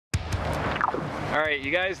All right,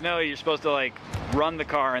 you guys know you're supposed to like run the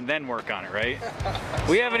car and then work on it, right?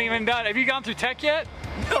 We haven't even done. Have you gone through tech yet?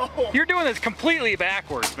 No. You're doing this completely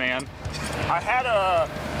backwards, man. I had a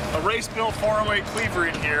race built 408 cleaver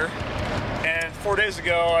in here, and 4 days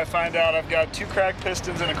ago I find out I've got 2 cracked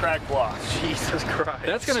pistons and a cracked block. Jesus Christ.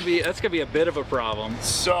 That's gonna be a bit of a problem.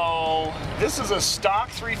 So this is a stock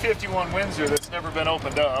 351 Windsor that's never been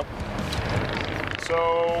opened up.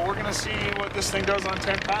 So we're gonna see what this thing does on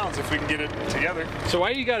 10 pounds if we can get it together. So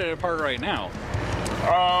why you got it apart right now?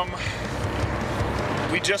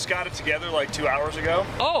 We just got it together like 2 hours ago.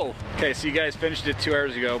 Oh, okay. So you guys finished it 2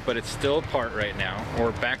 hours ago, but it's still apart right now,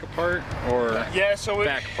 or back apart, or yeah, so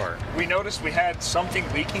back apart. We noticed we had something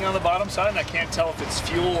leaking on the bottom side, and I can't tell if it's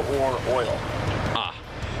fuel or oil. Ah,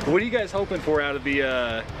 what are you guys hoping for out of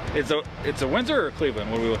the? It's a Windsor or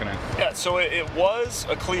Cleveland? What are we looking at? Yeah, so it was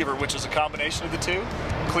a cleaver, which is a combination of the two.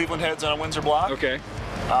 Cleveland heads on a Windsor block. Okay.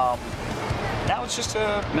 Now it's just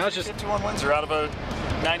a 51 Windsor out of a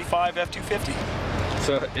 95 F250.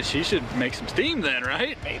 So she should make some steam then,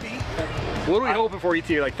 right? Maybe. What are we hoping for, ET?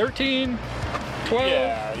 Like 13, 12,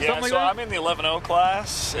 yeah, something like so that? I'm in the 11.0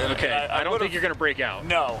 class. And okay, I don't think you're going to break out.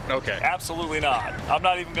 No. Okay. Absolutely not. I'm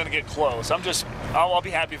not even going to get close. I'll be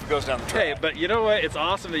happy if it goes down the track. Hey, but you know what? It's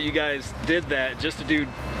awesome that you guys did that just to do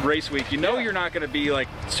race week. You know you're not going to be like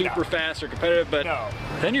super fast or competitive, but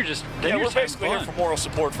then you're just we're basically here for moral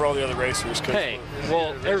support for all the other racers. Hey,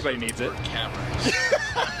 well, everybody needs it.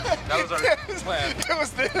 That was our plan. It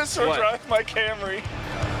was this or drive my Camry.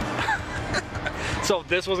 So if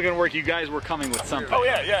this wasn't going to work, you guys were coming with something. Oh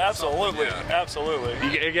yeah, absolutely, absolutely.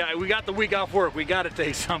 We got the week off work. We got to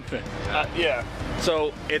take something. Yeah.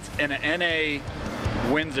 So it's an NA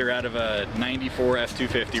Windsor out of a 94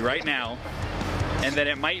 F250 right now, and then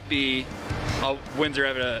it might be a Windsor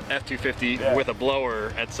out of a F250 with a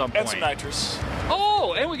blower at some point. And some nitrous.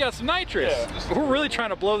 Oh, and we got some nitrous. Yeah. We're really trying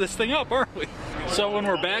to blow this thing up, aren't we? So when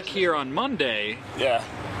we're back here on Monday,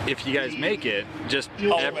 if you guys make it, just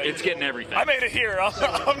it's getting everything. I made it here.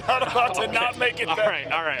 I'm not about to not make it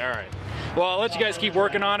back. All right. Well, I'll let you guys keep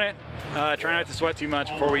working on it. Try not to sweat too much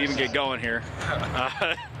before we even get going here.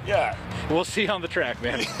 Yeah. We'll see you on the track,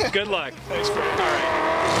 man. Good luck. Thanks, man. All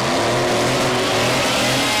right.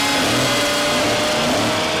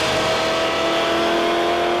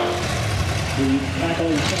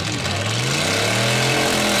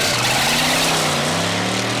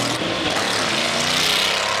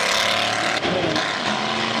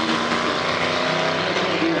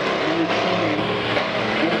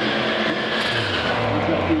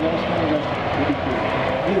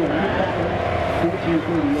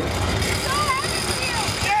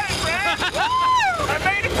 I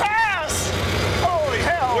made a pass! Holy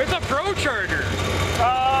hell! With a Pro Charger.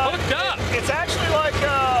 Hooked up. It's actually like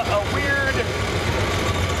a weird.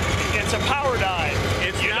 It's a power dyne.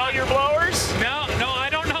 You know your blowers? No, I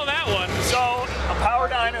don't know that one. So a power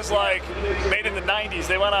dyne is like made in the 90s.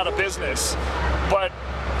 They went out of business, but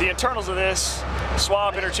the internals of this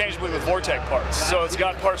swap interchangeably with Vortec parts. So it's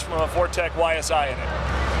got parts from a Vortec YSI in it.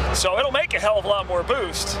 So it'll make a hell of a lot more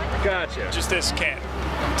boost. Gotcha. Just this can't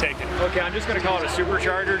take it. Okay, I'm just gonna call it a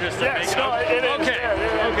supercharger just to make it up. It is. Okay.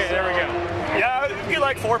 Yeah, okay, there we go. Yeah, it'd be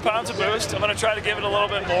like 4 pounds of boost. I'm gonna try to give it a little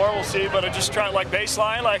bit more. We'll see, but I just try like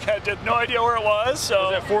baseline. Like I had no idea where it was.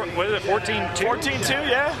 So was it 14.2? 14.2,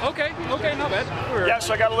 yeah. Okay, not bad. Yeah,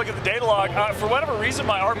 so I got to look at the data log. For whatever reason,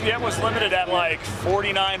 my RPM was limited at like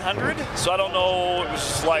 4,900. So I don't know. It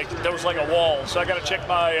was like there was like a wall. So I got to check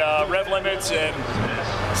my rev limits and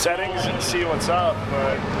settings and see what's up.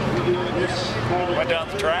 But went down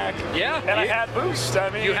the track. Yeah. And I had boost. I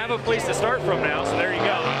mean, you have a place to start from now, so there you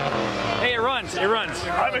go. Hey, it runs.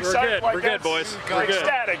 I'm excited. We're good, boys. We're good.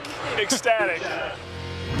 Ecstatic.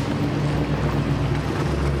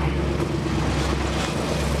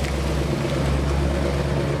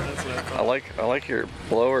 I like your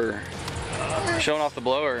blower. Showing off the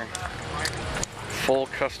blower. Full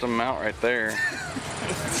custom mount right there.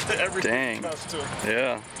 Dang. Custom.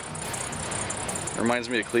 Yeah. Reminds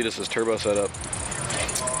me of Cletus's turbo setup.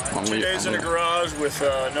 2 days in a garage with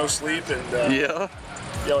no sleep and yeah.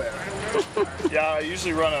 Yeah, I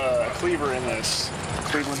usually run a cleaver in this.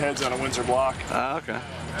 Cleveland heads on a Windsor block. Ah, okay.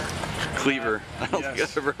 Cleaver. I don't think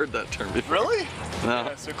I've ever heard that term before. Really? No.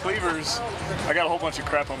 Yeah, so cleavers, I got a whole bunch of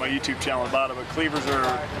crap on my YouTube channel about it, but cleavers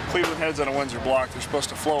are Cleveland heads on a Windsor block. They're supposed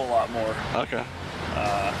to flow a lot more. Okay.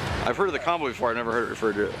 I've heard of the combo before. I've never heard it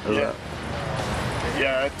referred to as that.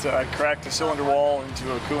 Yeah, I cracked a cylinder wall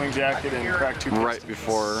into a cooling jacket and cracked 2 pistons. Right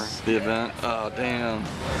before the event. Oh, damn.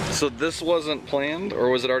 So this wasn't planned, or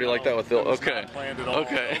was it already like that with the? Okay. Not planned at all.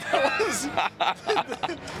 Okay.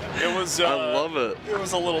 It was. I love it. It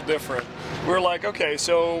was a little different. We're like, okay,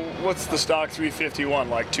 so what's the stock 351?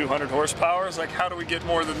 Like 200 horsepower? It's like, how do we get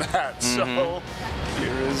more than that? So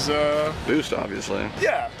here is. Boost, obviously.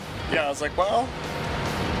 Yeah. I was like, well,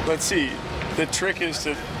 let's see. The trick is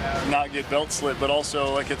to not get belt slit, but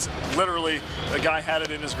also like it's literally a guy had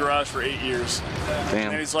it in his garage for 8 years.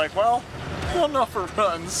 Damn. And he's like, well, not enough for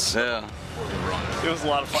runs. Yeah. It was a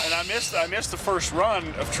lot of fun, and I missed the first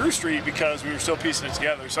run of True Street because we were still piecing it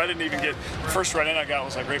together. So I didn't even get the first run in I got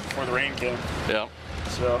was like right before the rain came. Yeah.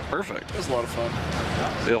 So perfect. It was a lot of fun.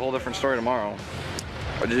 Be a whole different story tomorrow.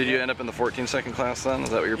 Or did you end up in the 14-second class then? Is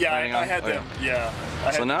that what you're planning on? I had them. Yeah.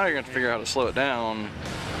 So now you're going to figure out how to slow it down.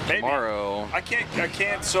 Maybe. Tomorrow. I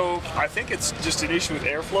can't. So I think it's just an issue with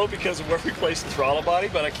airflow because of where we place the throttle body,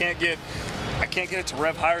 but I can't get it to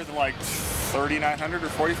rev higher than like 3,900 or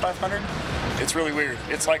 4,500. It's really weird.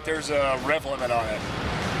 It's like there's a rev limit on it.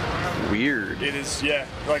 Weird. It is, yeah.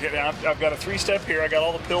 Like I've got a 3-step here. I got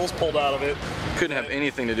all the pills pulled out of it. Couldn't have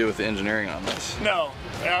anything to do with the engineering on this. No,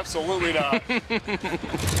 absolutely not.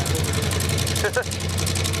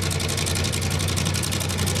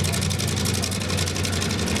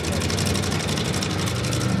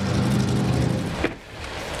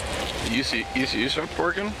 ECU stopped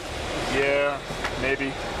working? Yeah,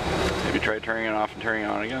 maybe. Maybe try turning it off and turning it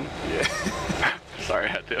on again? Yeah. Sorry, I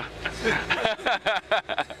had to.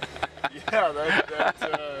 Yeah,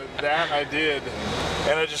 that I did.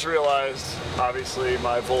 And I just realized, obviously,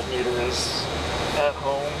 my voltmeter is at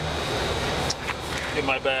home in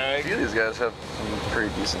my bag. These guys have some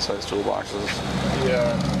pretty decent sized toolboxes.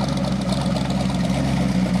 Yeah.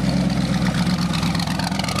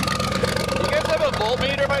 A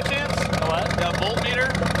voltmeter by chance? What? A voltmeter?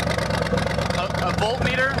 A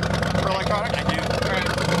voltmeter for electronic? I do. Alright.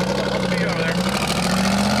 I'll speak over there.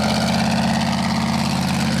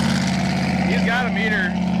 He's got a meter.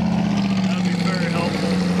 That'd be very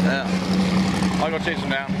helpful. Yeah. I'll go chase him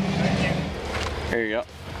down. Thank you. Here you go.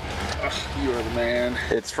 You are the man.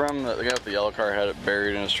 It's from the guy with the yellow car had it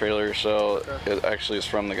buried in his trailer, so it actually is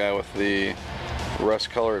from the guy with the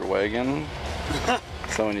rust-colored wagon.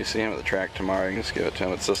 So when you see him at the track tomorrow, you can just give it to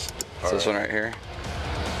him. It's this one right here.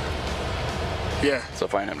 Yeah. So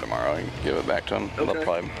find him tomorrow and give it back to him. Okay. They'll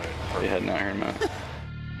probably be heading out here in a minute.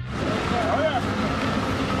 Oh yeah.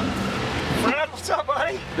 Fred, what's up,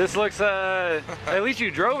 buddy? This looks, at least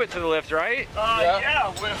you drove it to the lift, right?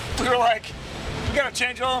 Yeah. We were like, we gotta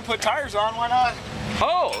change oil and put tires on, why not?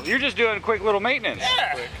 Oh, you're just doing a quick little maintenance.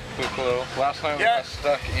 Yeah. Quick little. Last time we Yeah. got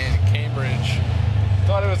stuck in Cambridge.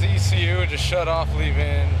 Thought it was the ECU and just shut off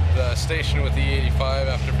leaving the station with the E85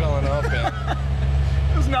 after filling up. And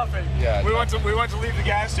It was nothing. Yeah, We went to leave the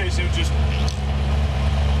gas station. It just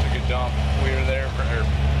took a dump. We were there for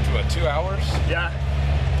what, 2 hours? yeah.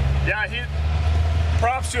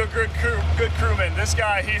 Props to a good crewman. This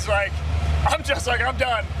guy, he's like, I'm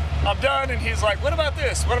done. And he's like, what about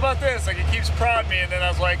this? Like he keeps prodding me, and then I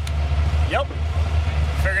was like, yep.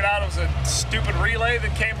 Figured out it was a stupid relay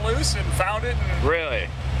that came loose and found it. And Really?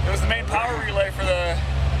 it was the main power relay for the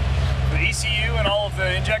ECU and all of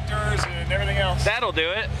the injectors and everything else. That'll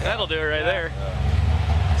do it. That'll do it right there.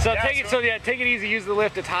 So Yeah, take it. So yeah, take it easy. Use the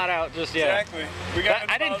lift. It's hot out. Just yeah. Exactly. We got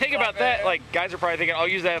I didn't think about that. Like guys are probably thinking, I'll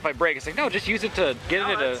use that if I break. It's like no, just use it to get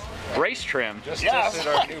it at a race trim. Just Yeah. tested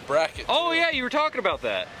our new bracket. Oh yeah, you were talking about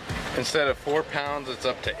that. Instead of 4 pounds, it's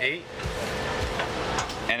up to 8.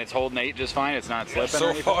 And it's holding 8 just fine. It's not slipping. or So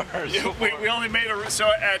anything? far. Yeah, we only made so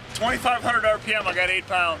at 2,500 RPM, I got 8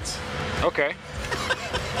 pounds. Okay.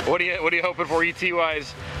 What are you hoping for ET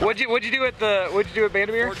wise? What'd you do at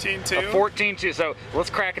Bandamere? 14.2. 14.2. So let's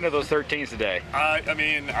crack into those 13s today. I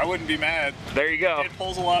mean, I wouldn't be mad. There you go. It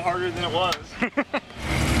pulls a lot harder than it was. This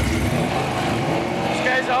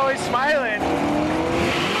guy's always smiling.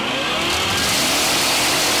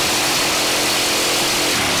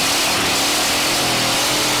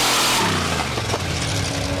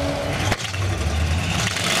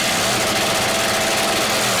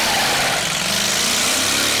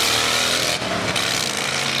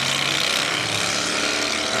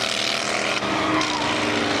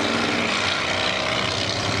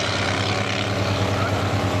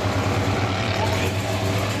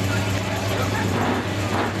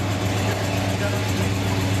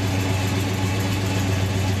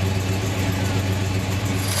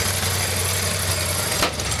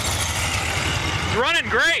 Running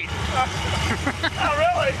great. Not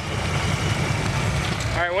really.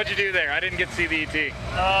 All right, what'd you do there? I didn't get to see the ET.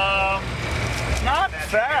 Not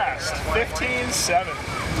fast.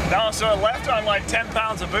 15.7. No, so it left on like 10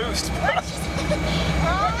 pounds of boost. I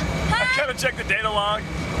kind of checked the data log.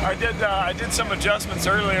 I did some adjustments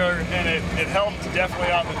earlier, and it helped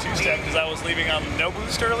definitely on the two-step because I was leaving on no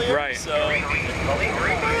boost earlier. Right. So.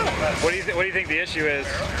 What do you think the issue is?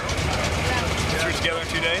 Threw it together in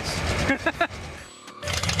 2 days.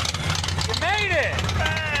 You made it!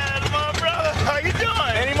 Man, my brother, how you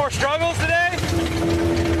doing? Any more struggles today?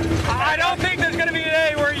 I don't think there's gonna be a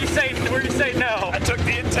day where you say no. I took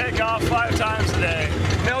the intake off 5 times today.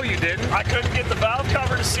 No, you didn't. I couldn't get the valve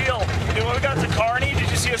cover to seal. And when we got to Kearney, did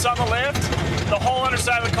you see us on the lift? The whole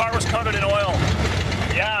underside of the car was coated in oil.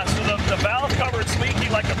 Yeah, so the valve cover, it's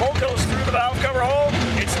leaking. Like the bolt goes through the valve cover hole,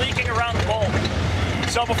 it's leaking around the bolt.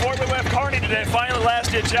 So before we left Kearney today, finally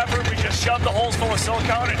last ditch effort, we just shoved the holes full of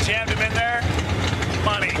silicone and jammed them in there.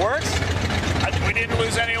 Money. Works? We didn't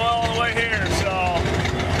lose any oil on the way here, so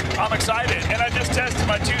I'm excited. And I just tested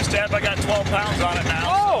my two-step. I got 12 pounds on it now.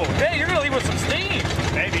 Oh, hey, you're gonna leave with some steam.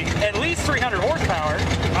 Maybe. At least 300 horsepower.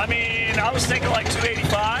 I mean, I was thinking like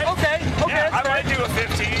 285. Okay, Yeah, I fair. might do a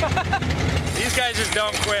 15. These guys just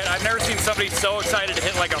don't quit. I've never seen somebody so excited to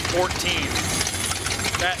hit like a 14.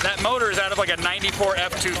 That motor is out of like a 94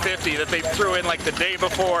 F250 that they threw in like the day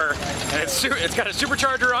before, and it's got a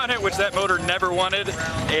supercharger on it, which that motor never wanted,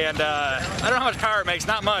 and I don't know how much power it makes,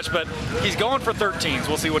 not much, but he's going for 13s.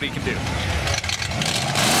 We'll see what he can do.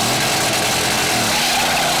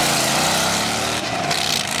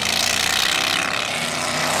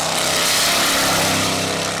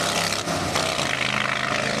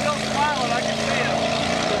 Still smiling, I can see him.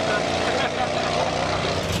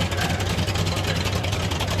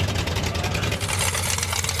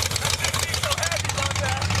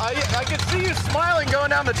 I could see you smiling going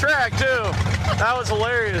down the track too. That was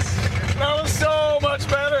hilarious. That was so much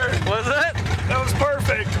better. Was it? That was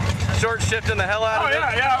perfect. Short shifting the hell out Oh of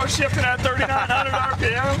it. yeah, I was shifting at 3,900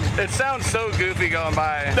 RPM. It sounds so goofy going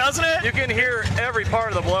by. Doesn't it? You can hear every part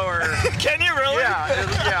of the blower. Can you really?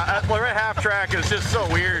 Yeah. We're at half track. It's just so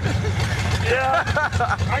weird. Yeah.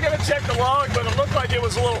 I gotta check the log, but it looked like it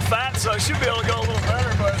was a little fat, so I should be able to go a little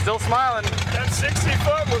better. But Still smiling. that 60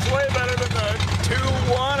 foot was way better than the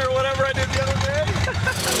 2.1 or whatever I did the other day.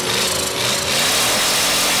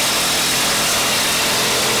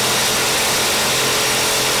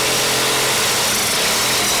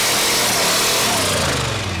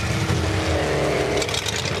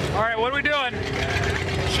 All right, what are we doing?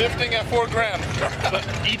 Shifting at 4 grams.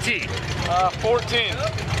 ET. 14.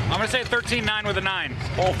 I'm gonna say 13.9 with a 9.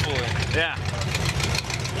 Hopefully. Yeah.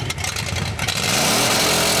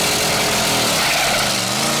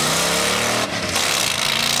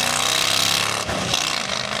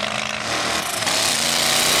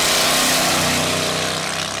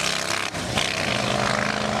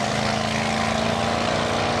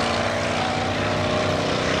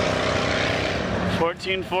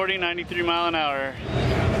 $14.40, 93 mile an hour.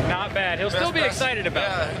 Not bad. He'll still be excited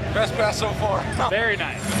about it. Best pass so far. Very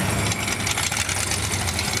nice.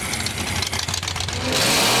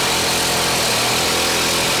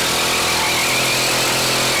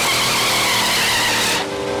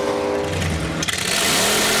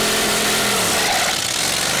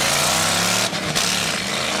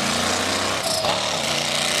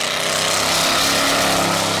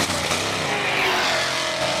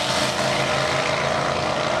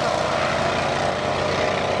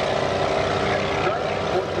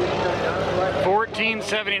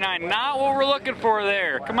 $14.79. Not what we're looking for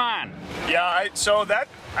there. Come on. Yeah, I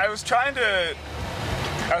was trying to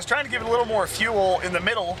give it a little more fuel in the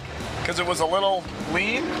middle because it was a little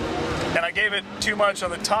lean, and I gave it too much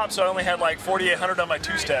on the top, so I only had like 4,800 on my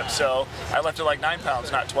two-step, so I left it like 9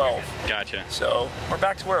 pounds, not 12. Gotcha. So we're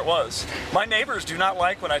back to where it was. My neighbors do not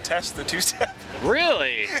like when I test the two-step.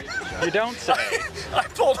 Really? You don't say. I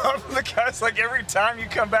pulled up with the guys like every time you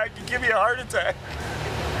come back, you give me a heart attack.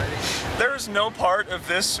 There's no part of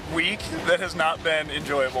this week that has not been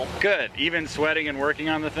enjoyable. Good. Even sweating and working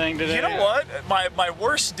on the thing today? You know what? My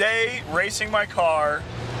worst day racing my car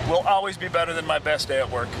will always be better than my best day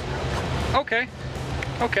at work. Okay.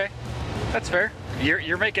 Okay. That's fair.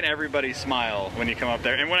 You're making everybody smile when you come up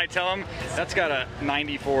there. And when I tell them that's got a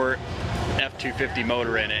 94 F250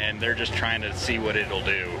 motor in it and they're just trying to see what it'll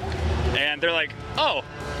do. And they're like, oh,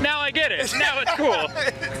 now I get it. Now it's cool.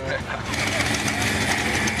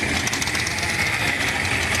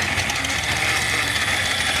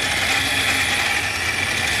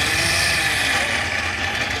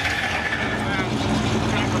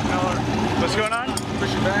 What's going on?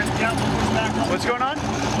 Push it back. Yeah, push back. What's going on?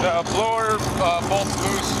 Blower bolts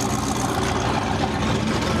loose.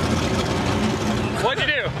 What'd you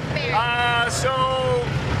do? So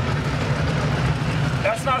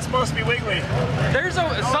That's not supposed to be wiggly. There's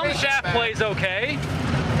some shaft plays okay.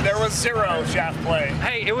 There was 0 shaft play.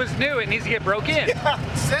 Hey, it was new. It needs to get broke in.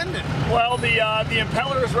 Yeah. Send it. Well, the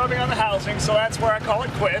impeller is rubbing on the housing, so that's where I call it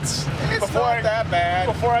quits. It's not that bad.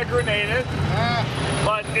 Before I grenade it.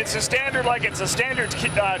 But it's a standard,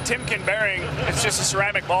 Timken bearing. It's just a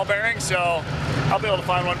ceramic ball bearing, so I'll be able to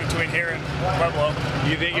find one between here and Pueblo.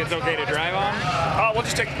 You think it's okay to drive on? We'll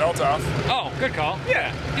just take the belt off. Oh, good call.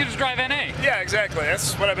 Yeah. You just drive NA. Yeah, exactly.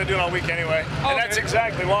 That's what I've been doing all week anyway. Oh, and that's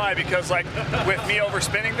exactly why, because like with me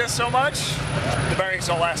overspinning this so much, the bearings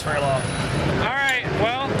don't last very long. All right,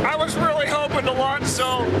 well. I was really hoping to launch, so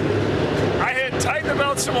I had tightened the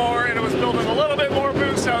belt some more and it was building a little bit more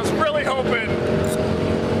boost. I was really hoping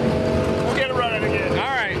we'll get it running again. All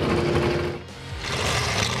right.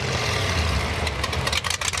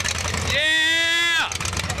 Yeah!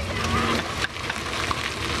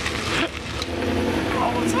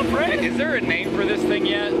 Oh, what's up, Ray? Is there a name for this thing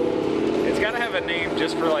yet? It's got to have a name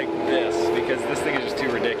just for like this, because this thing is just too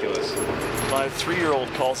ridiculous. My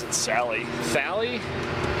 3-year-old calls it Sally. Sally?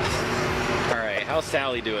 All right, how's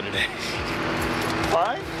Sally doing today?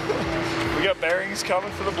 Fine. We got bearings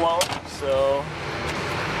coming for the blower, so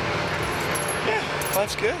yeah,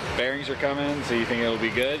 life's good. Bearings are coming, so you think it'll be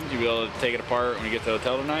good? You'll be able to take it apart when you get to the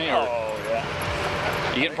hotel tonight? Or Oh yeah.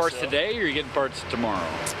 you getting parts today, or you getting parts tomorrow?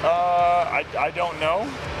 I don't know.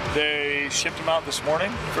 They shipped them out this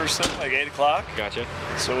morning, first thing, like 8 o'clock. Gotcha.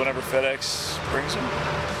 So whenever FedEx brings them.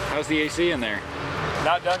 How's the AC in there?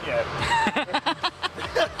 Not done yet.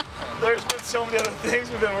 There's been so many other things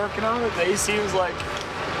we've been working on that the AC was like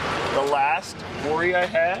the last worry I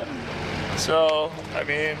had. So, I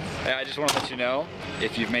mean... I just want to let you know,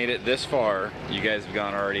 if you've made it this far, you guys have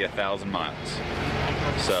gone already 1,000 miles.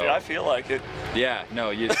 So I feel like it. Yeah, no,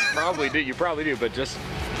 you probably do. You probably do, but just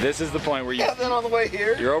this is the point where you. Yeah, then on the way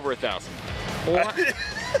here. You're over 1,000. Well,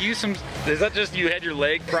 is that just you had your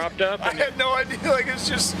leg propped up? I had no idea. Like it's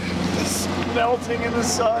just melting in the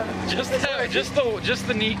sun. Just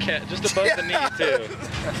the kneecap, just above the knee too.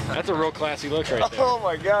 That's a real classy look right there. Oh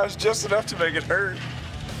my gosh, just enough to make it hurt.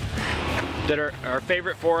 Did our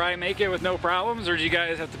favorite 4i make it with no problems, or did you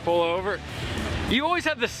guys have to pull over? You always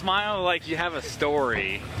have the smile like you have a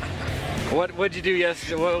story. What'd you do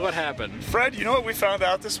yesterday? What happened? Fred, you know what we found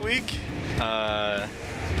out this week?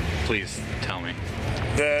 Please tell me.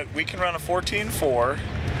 That we can run a 14.4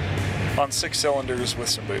 on 6 cylinders with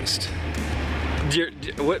some boost.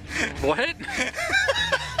 What?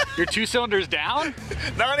 You're 2 cylinders down?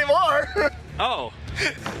 Not anymore. Oh.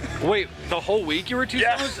 Wait, the whole week you were 2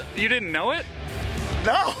 cylinders? You didn't know it?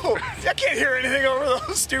 No, I can't hear anything over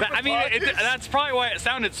those stupid that's probably why it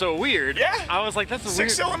sounded so weird. Yeah. I was like, that's a 6 weird...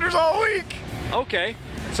 cylinders all week. Okay,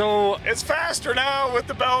 so... It's faster now with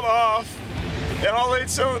the belt off and all 8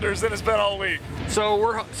 cylinders than it's been all week.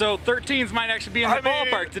 So 13s might actually be in the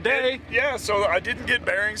ballpark today. Yeah, so I didn't get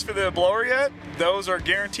bearings for the blower yet. Those are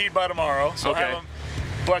guaranteed by tomorrow, so okay. I have them.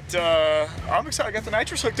 But I'm excited. I got the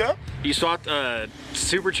nitrous hooked up. You swapped a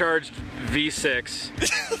supercharged V6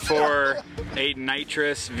 for a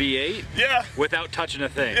nitrous V8? Yeah. Without touching a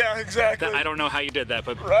thing? Yeah, exactly. I don't know how you did that,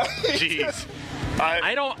 but right? Jeez.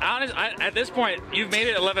 At this point, you've made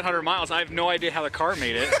it 1,100 miles. I have no idea how the car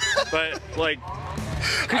made it, but like,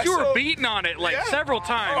 because you were beating on it like several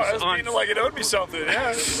times. Oh, I was beating it like it owed me something.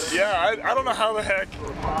 Yeah, yeah. I don't know how the heck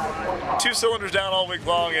 2 cylinders down all week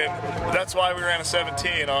long, and that's why we ran a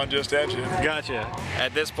 17 on just engine. Gotcha.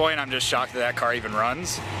 At this point, I'm just shocked that car even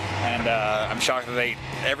runs, and I'm shocked that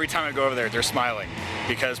every time I go over there, they're smiling,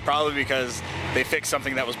 probably because they fixed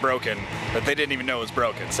something that was broken that they didn't even know was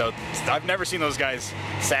broken. So I've never seen those guys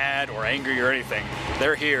sad or angry or anything.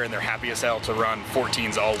 They're here and they're happy as hell to run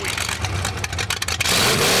 14s all week.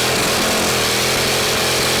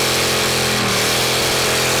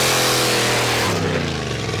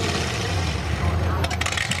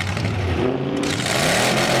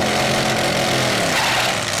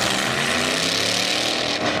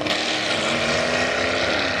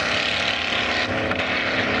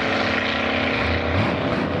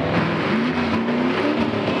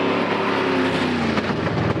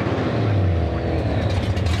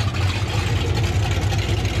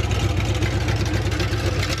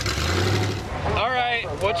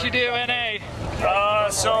 What you do, NA?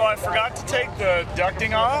 So I forgot to take the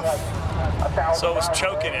ducting off So it was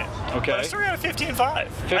choking it. Okay. But I still got a 15.5.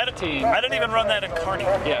 15. I didn't even run that in Carney.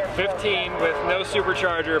 Yeah, 15 with no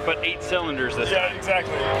supercharger, but 8 cylinders this Yeah, time.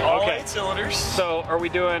 exactly. All Okay. 8 cylinders. So are we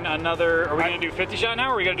doing another, are we going to do 50 shot now,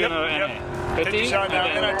 or are we going to do another NA? 50 shot now,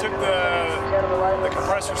 and I took the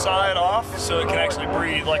compressor side off so it can actually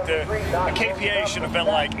breathe. Like the KPA should have been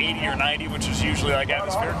like 80 or 90, which is usually like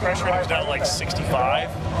atmospheric pressure, and it was down to like 65.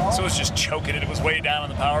 So it was just choking it. It was way down on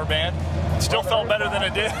the power band. Still felt better than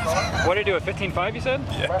it did. What did you do, a 15.5 you said?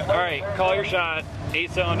 Yeah. All right, call your shot,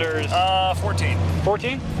 8 cylinders. 14.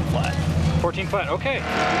 14? Flat. 14 flat, okay.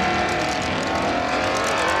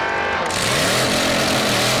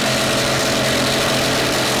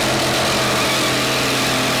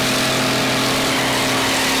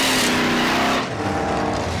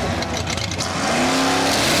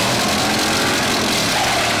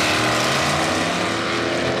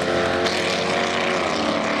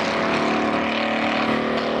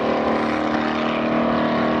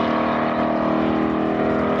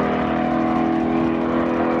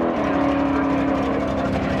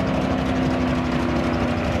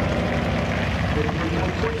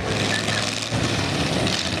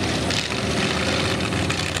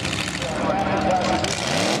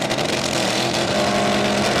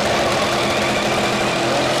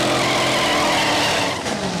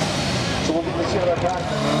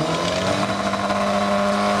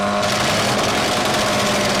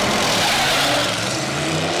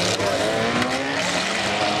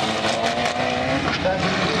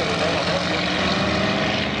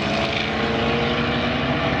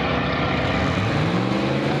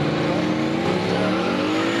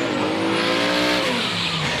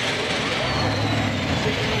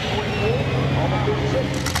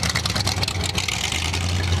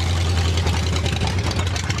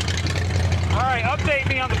 Update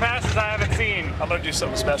me on the passes I haven't seen. I'm gonna do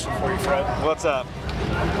something special for you, Fred. What's up?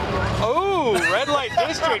 Oh, red light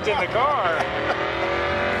district in the car.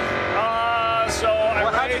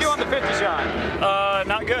 How'd you do on the 50 shot?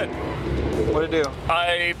 Not good. What'd it do?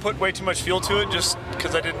 I put way too much fuel to it just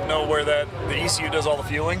because I didn't know where the ECU does all the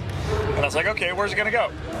fueling. And I was like, okay, where's it gonna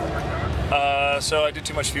go? So I did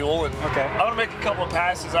too much fuel, and okay. I'm gonna make a couple of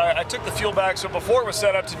passes. I took the fuel back, so before it was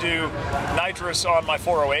set up to do nitrous on my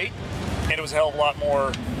 408, and it was a hell of a lot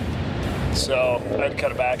more, so I had to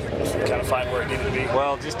cut it back and kind of find where it needed to be.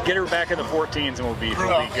 Well, just get her back in the 14s and we'll be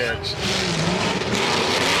good.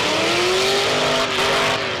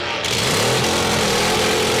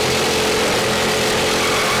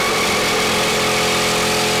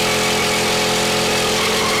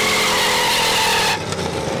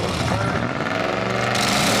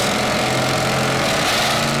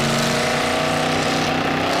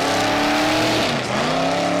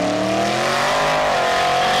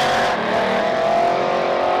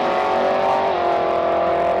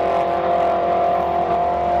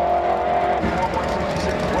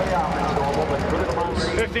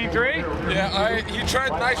 15.3? Yeah, he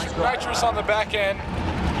tried nitrous on the back end.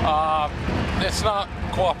 It's not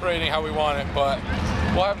cooperating how we want it, but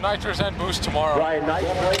we'll have nitrous and boost tomorrow. Ryan, nice.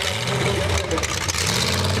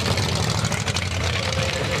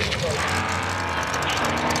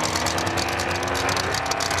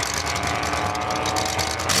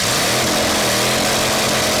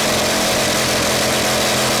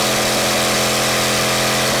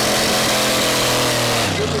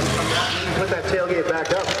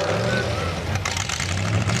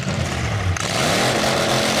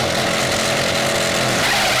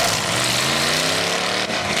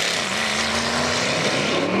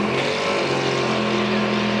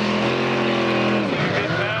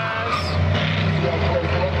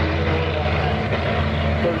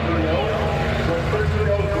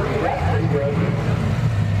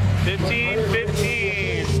 50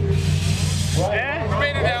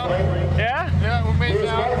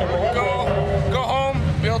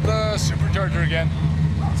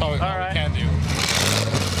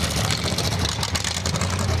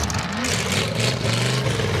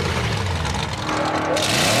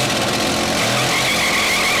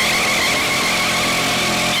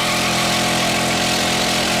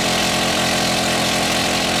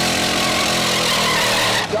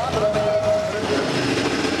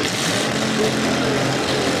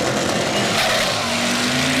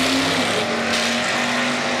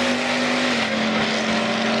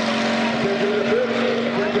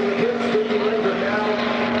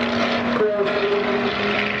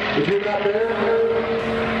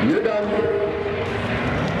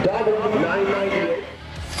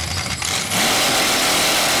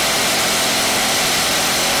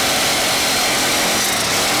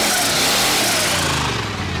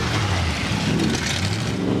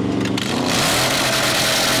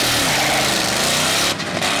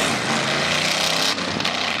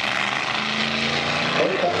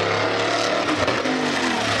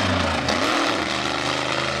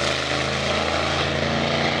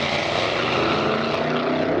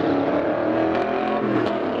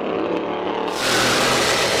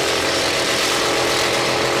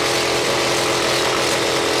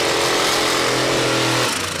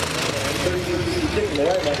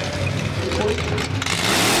 right, man.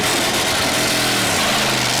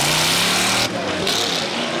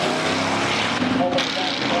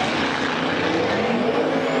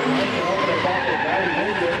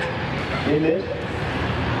 He missed.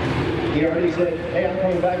 He already said, hey, I'm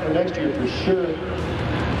coming back for next year for sure.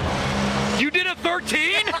 You did a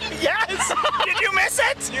 13? Yes! Did you miss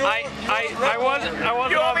it? I wasn't.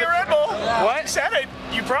 You owe me a Red Bull. What? You said it.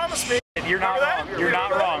 You promised me. You're not wrong. You're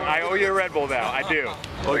not wrong. I owe you a Red Bull now. I do.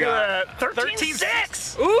 Look at that.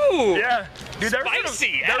 13.6. Ooh. Yeah. Dude,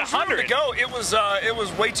 Spicy at 100. Go. It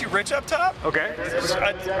was way too rich up top. Okay.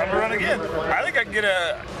 I'm gonna run again. I think I can get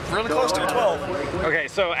a really close to a 12. Okay,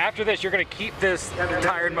 so after this, you're gonna keep this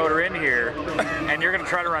tired motor in here, and you're gonna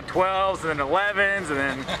try to run 12s, and then 11s, and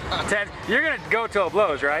then 10s. You're gonna go till it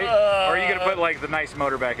blows, right? Or are you gonna put like the nice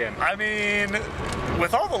motor back in? I mean,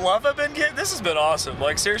 with all the love I've been getting, this has been awesome.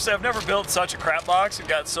 Like seriously, I've never built such a crap box and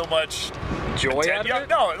got so much joy out of it?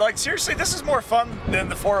 No, like seriously, this is more fun than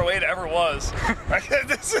the 408 ever was. Like,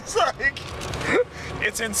 this is like,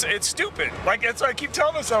 it's stupid. Like I keep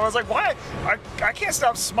telling myself, I was like, why? I can't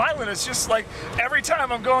stop smiling. It's just like every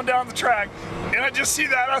time I'm going down the track and I just see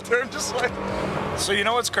that out there, I'm just like. So you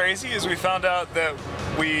know what's crazy is we found out that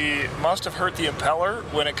we must have hurt the impeller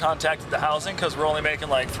when it contacted the housing because we're only making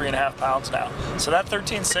like 3.5 pounds now. So that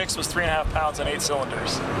 13.6 was 3.5 pounds and 8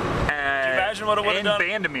 cylinders. Can you imagine what it would have done?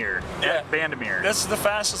 In Bandamere. Yeah. Bandamere. This is the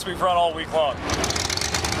fastest we've run all week long.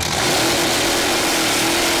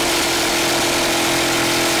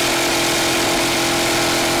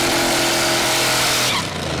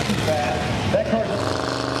 That car's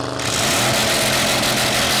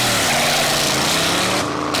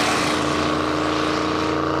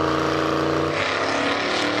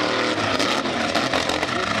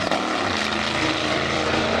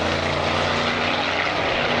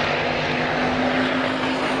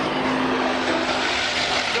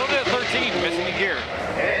Still did 13, missing a gear.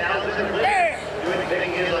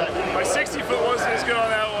 My 60-foot wasn't as good on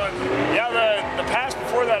that one. Yeah, the pass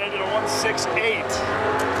before that I did a 168.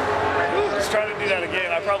 Just trying to do that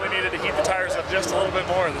again. I probably needed to heat the tires up just a little bit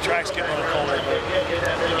more. The track's getting a little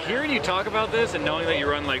colder. Hearing you talk about this and knowing that you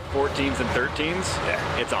run like 14s and 13s,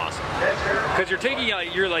 Yeah. it's awesome. Because you're taking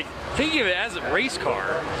thinking of it as a race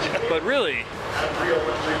car, but really,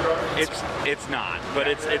 it's not. But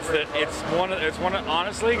it's one of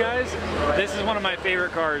honestly, guys, this is one of my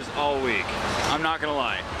favorite cars all week. I'm not gonna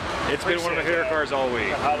lie. It's been one of my favorite cars all week.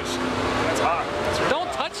 That's hot. That's really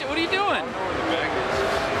Don't touch it. What are you doing?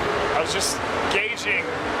 I was just gauging.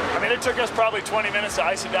 I mean, it took us probably 20 minutes to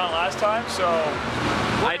ice it down last time, so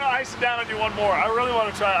we're gonna ice it down and do one more. I really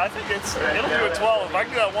want to try. I think it'll do a 12. If I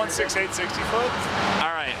can do that 168 60 foot.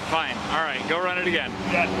 All right, fine. All right, go run it again.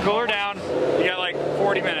 Yeah. Cooler down. You got like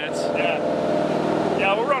 40 minutes.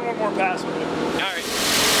 Yeah, we'll run one more pass with it. All right.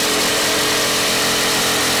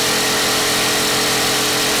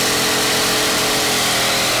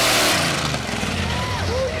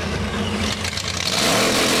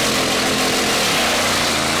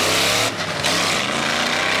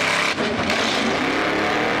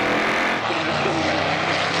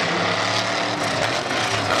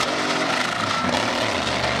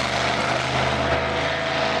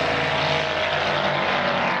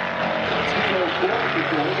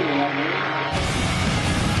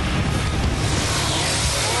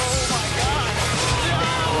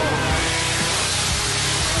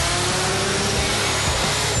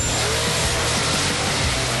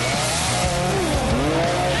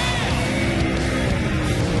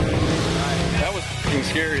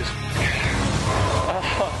 Scary as